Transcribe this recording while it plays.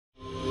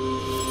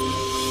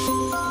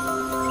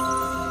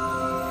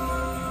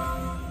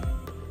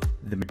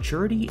The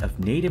maturity of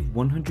native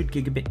 100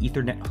 gigabit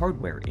Ethernet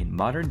hardware in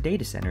modern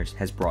data centers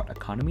has brought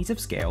economies of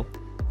scale,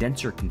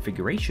 denser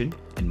configuration,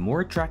 and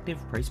more attractive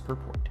price per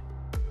port.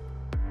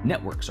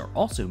 Networks are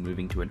also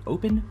moving to an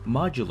open,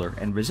 modular,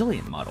 and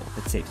resilient model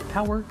that saves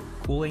power,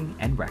 cooling,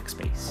 and rack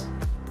space.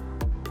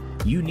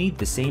 You need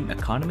the same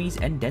economies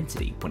and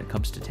density when it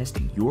comes to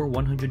testing your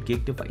 100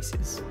 gig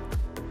devices.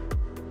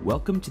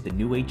 Welcome to the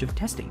new age of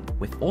testing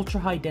with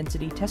ultra-high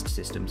density test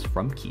systems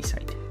from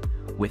Keysight.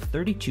 With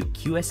 32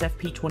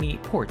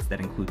 QSFP28 ports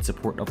that include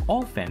support of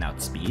all fan-out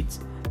speeds,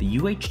 the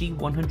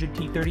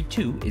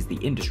UHD100T32 is the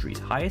industry's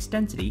highest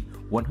density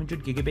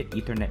 100 gigabit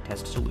Ethernet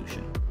test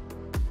solution.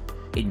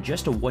 In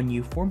just a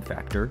 1U form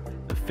factor,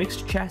 the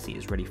fixed chassis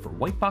is ready for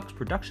white box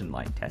production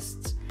line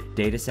tests,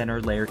 data center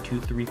layer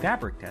 2-3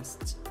 fabric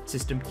tests,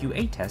 system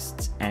QA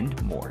tests,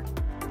 and more.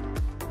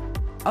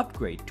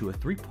 Upgrade to a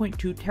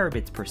 3.2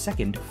 terabits per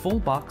second full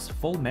box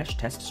full mesh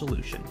test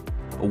solution.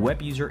 A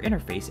web user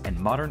interface and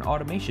modern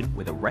automation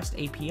with a REST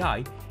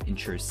API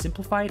ensures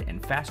simplified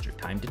and faster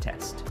time to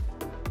test.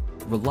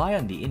 Rely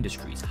on the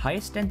industry's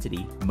highest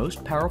density,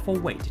 most powerful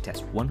way to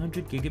test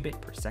 100 gigabit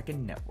per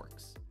second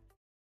networks.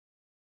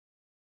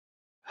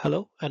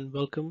 Hello and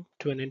welcome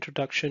to an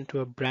introduction to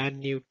a brand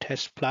new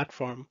test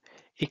platform,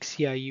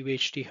 Ixia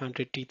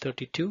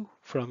UHD100T32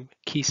 from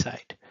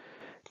Keysight.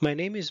 My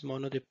name is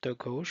Monodipta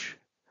Ghosh.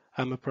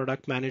 I'm a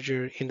product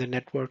manager in the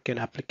Network and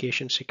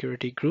Application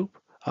Security Group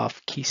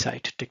of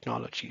Keysight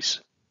Technologies.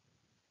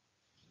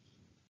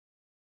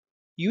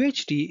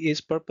 UHD is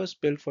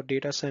purpose-built for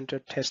data center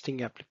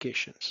testing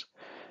applications.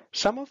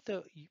 Some of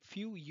the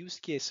few use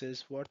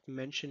cases worth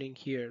mentioning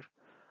here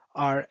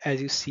are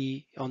as you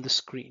see on the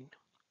screen.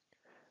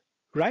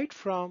 Right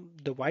from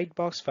the white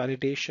box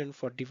validation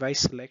for device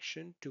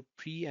selection to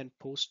pre and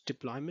post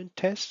deployment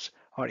tests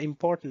are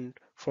important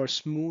for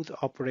smooth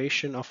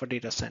operation of a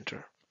data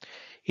center.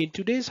 In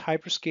today's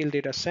hyperscale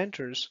data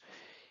centers,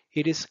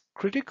 it is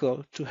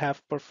critical to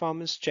have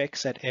performance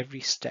checks at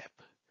every step.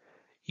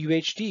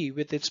 UHD,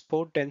 with its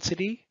port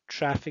density,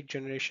 traffic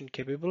generation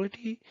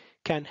capability,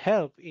 can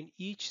help in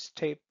each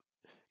step,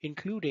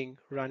 including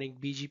running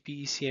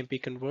BGP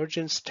ECMP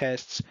convergence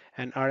tests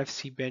and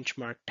RFC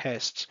benchmark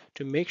tests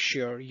to make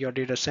sure your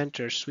data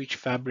center switch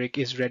fabric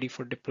is ready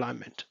for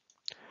deployment.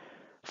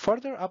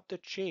 Further up the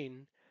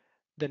chain,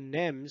 the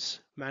NEMs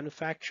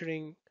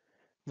manufacturing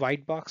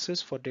white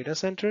boxes for data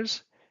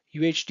centers,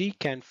 UHD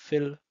can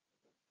fill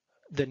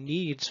the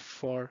needs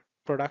for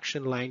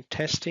production line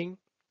testing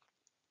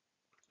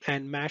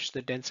and match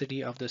the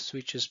density of the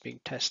switches being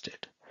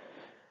tested.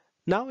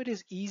 Now it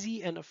is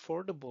easy and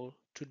affordable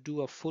to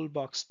do a full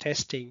box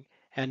testing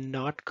and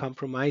not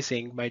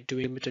compromising by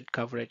doing limited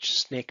coverage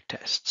snake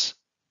tests.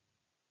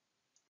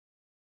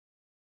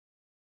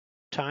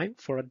 Time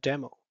for a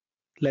demo.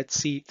 Let's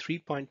see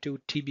 3.2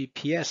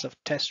 Tbps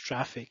of test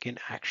traffic in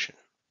action.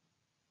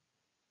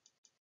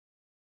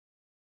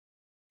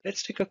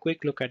 Let's take a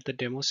quick look at the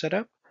demo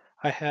setup.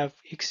 I have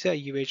Ixia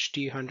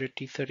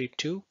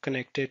UHD100T32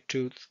 connected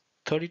to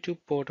 32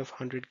 port of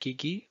 100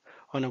 gig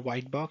on a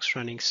white box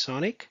running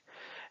Sonic.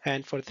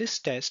 And for this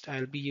test,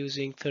 I'll be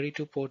using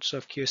 32 ports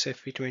of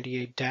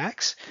QSFP28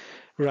 DACs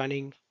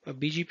running a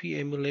BGP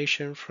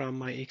emulation from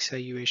my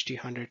Ixia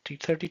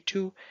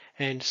UHD100T32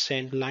 and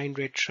send line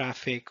rate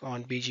traffic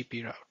on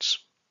BGP routes.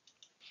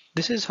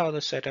 This is how the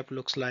setup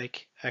looks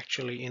like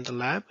actually in the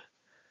lab.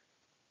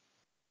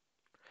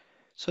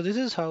 So this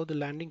is how the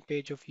landing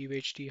page of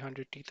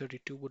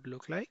UHD100T32 would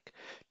look like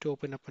to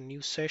open up a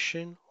new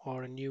session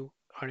or a new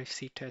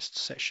RFC test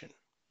session.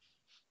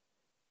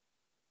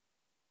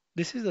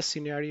 This is the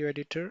scenario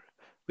editor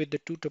with the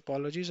two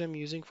topologies I'm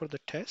using for the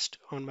test.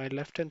 On my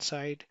left-hand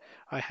side,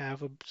 I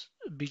have a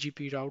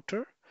BGP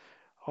router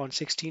on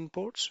 16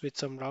 ports with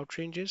some route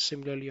ranges.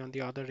 Similarly, on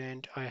the other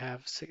end, I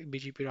have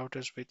BGP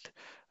routers with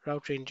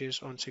route ranges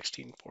on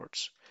 16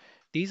 ports.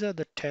 These are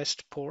the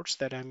test ports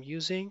that I'm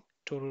using.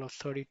 Total of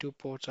 32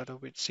 ports out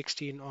of which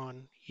 16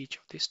 on each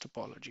of these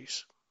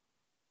topologies.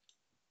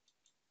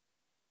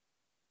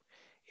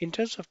 In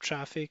terms of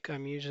traffic,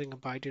 I'm using a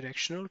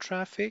bidirectional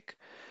traffic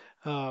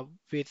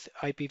with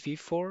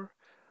IPv4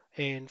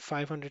 and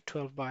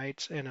 512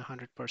 bytes and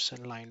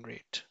 100% line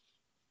rate.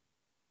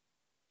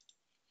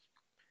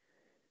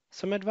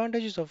 Some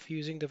advantages of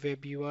using the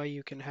web UI: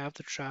 you can have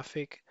the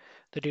traffic,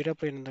 the data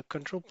plane and the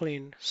control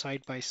plane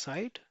side by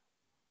side,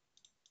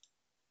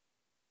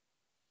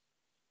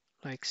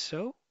 like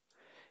so.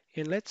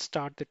 And let's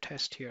start the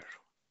test here.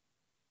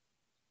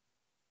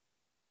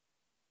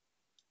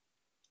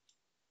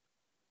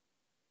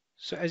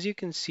 So as you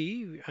can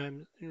see,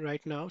 I'm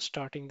right now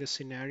starting the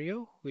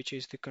scenario, which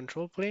is the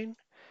control plane.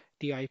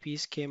 The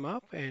IPs came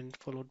up and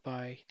followed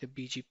by the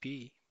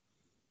BGP.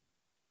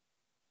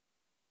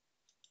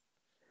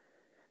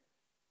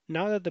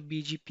 Now that the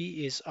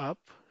BGP is up,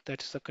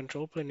 that is the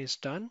control plane is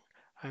done,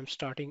 I'm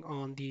starting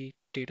on the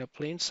data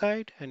plane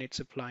side and it's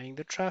applying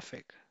the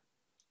traffic.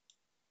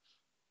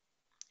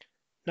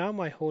 Now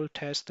my whole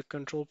test, the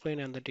control plane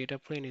and the data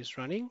plane is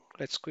running.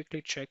 Let's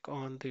quickly check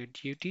on the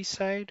duty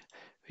side,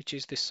 which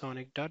is the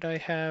sonic dot I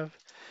have,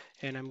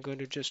 and I'm going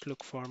to just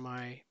look for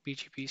my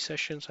BGP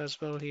sessions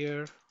as well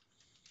here.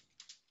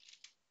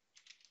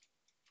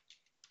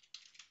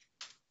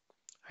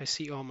 I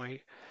see all my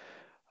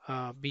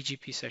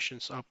BGP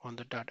sessions up on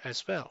the dot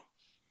as well.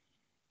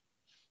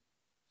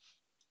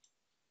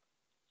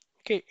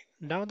 Okay,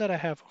 now that I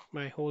have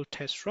my whole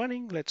test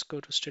running, let's go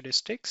to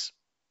statistics.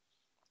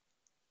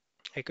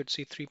 I could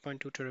see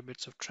 3.2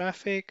 terabits of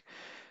traffic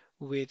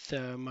with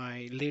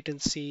my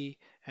latency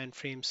and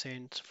frame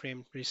sent,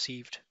 frame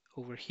received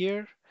over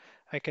here.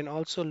 I can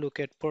also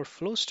look at per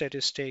flow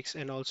statistics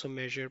and also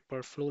measure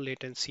per flow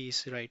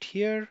latencies right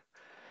here.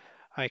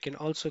 I can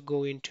also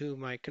go into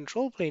my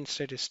control plane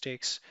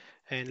statistics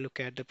and look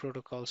at the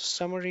protocol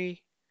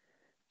summary,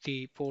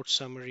 the port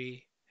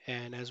summary,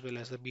 and as well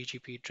as the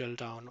BGP drill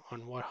down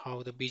on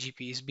how the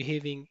BGP is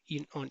behaving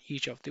on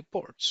each of the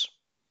ports.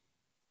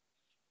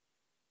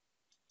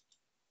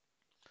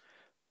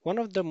 One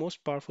of the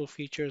most powerful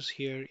features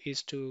here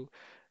is to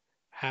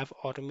have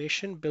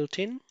automation built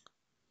in.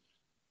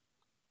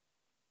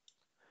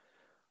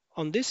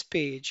 On this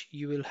page,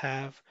 you will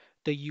have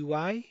the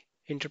UI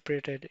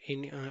interpreted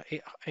in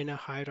a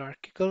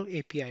hierarchical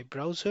API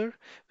browser,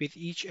 with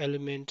each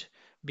element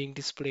being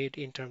displayed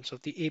in terms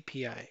of the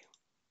API.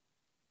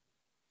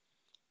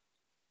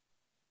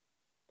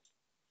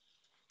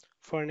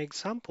 For an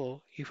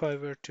example, if I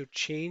were to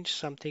change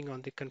something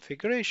on the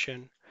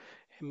configuration,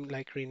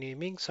 like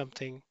renaming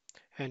something,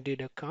 and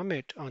did a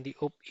commit on the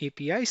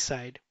API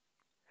side,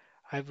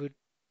 I would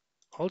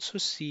also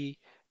see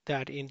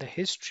that in the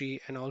history,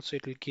 and also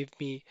it will give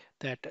me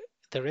that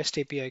the REST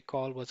API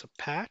call was a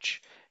patch,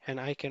 and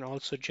I can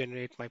also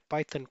generate my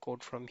Python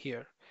code from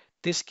here.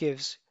 This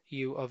gives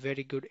you a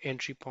very good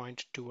entry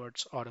point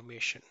towards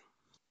automation.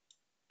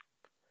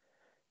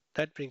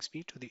 That brings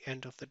me to the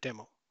end of the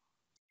demo.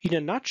 In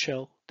a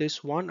nutshell, this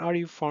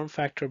 1RU form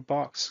factor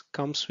box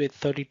comes with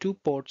 32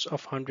 ports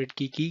of 100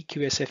 gig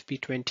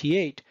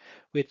QSFP28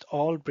 with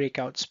all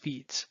breakout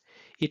speeds.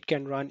 It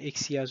can run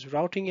Ixia's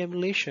routing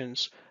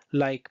emulations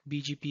like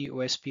BGP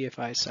OSPF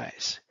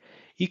ISIs.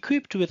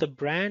 Equipped with a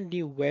brand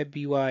new web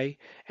UI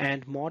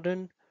and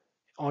modern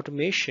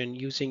automation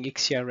using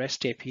Ixia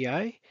REST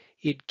API,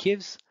 it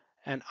gives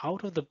an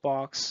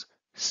out-of-the-box,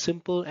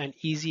 simple and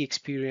easy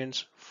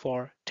experience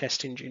for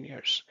test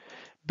engineers.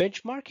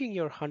 Benchmarking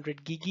your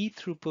 100 gig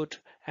throughput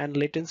and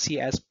latency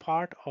as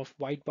part of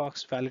white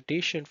box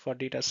validation for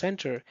data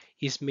center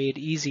is made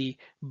easy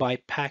by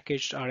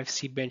packaged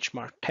RFC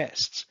benchmark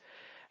tests.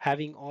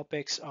 Having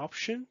OPEX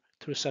option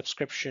through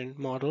subscription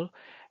model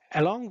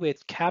along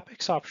with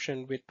CapEx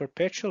option with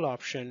perpetual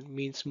option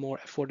means more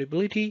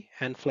affordability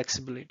and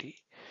flexibility.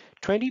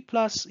 20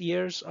 plus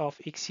years of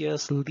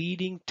Ixia's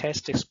leading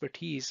test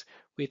expertise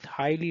with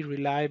highly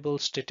reliable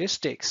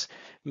statistics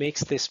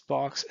makes this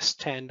box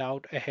stand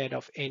out ahead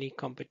of any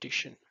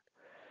competition.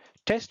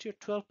 Test your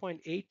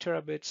 12.8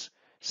 terabits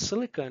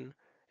silicon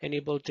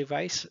enabled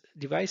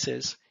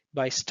devices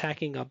by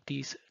stacking up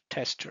these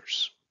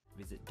testers.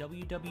 Visit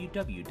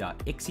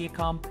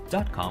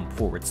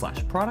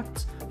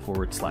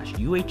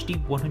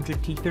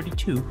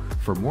www.ixiacom.com/products/UHD100T32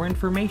 for more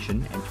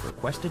information and to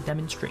request a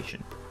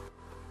demonstration.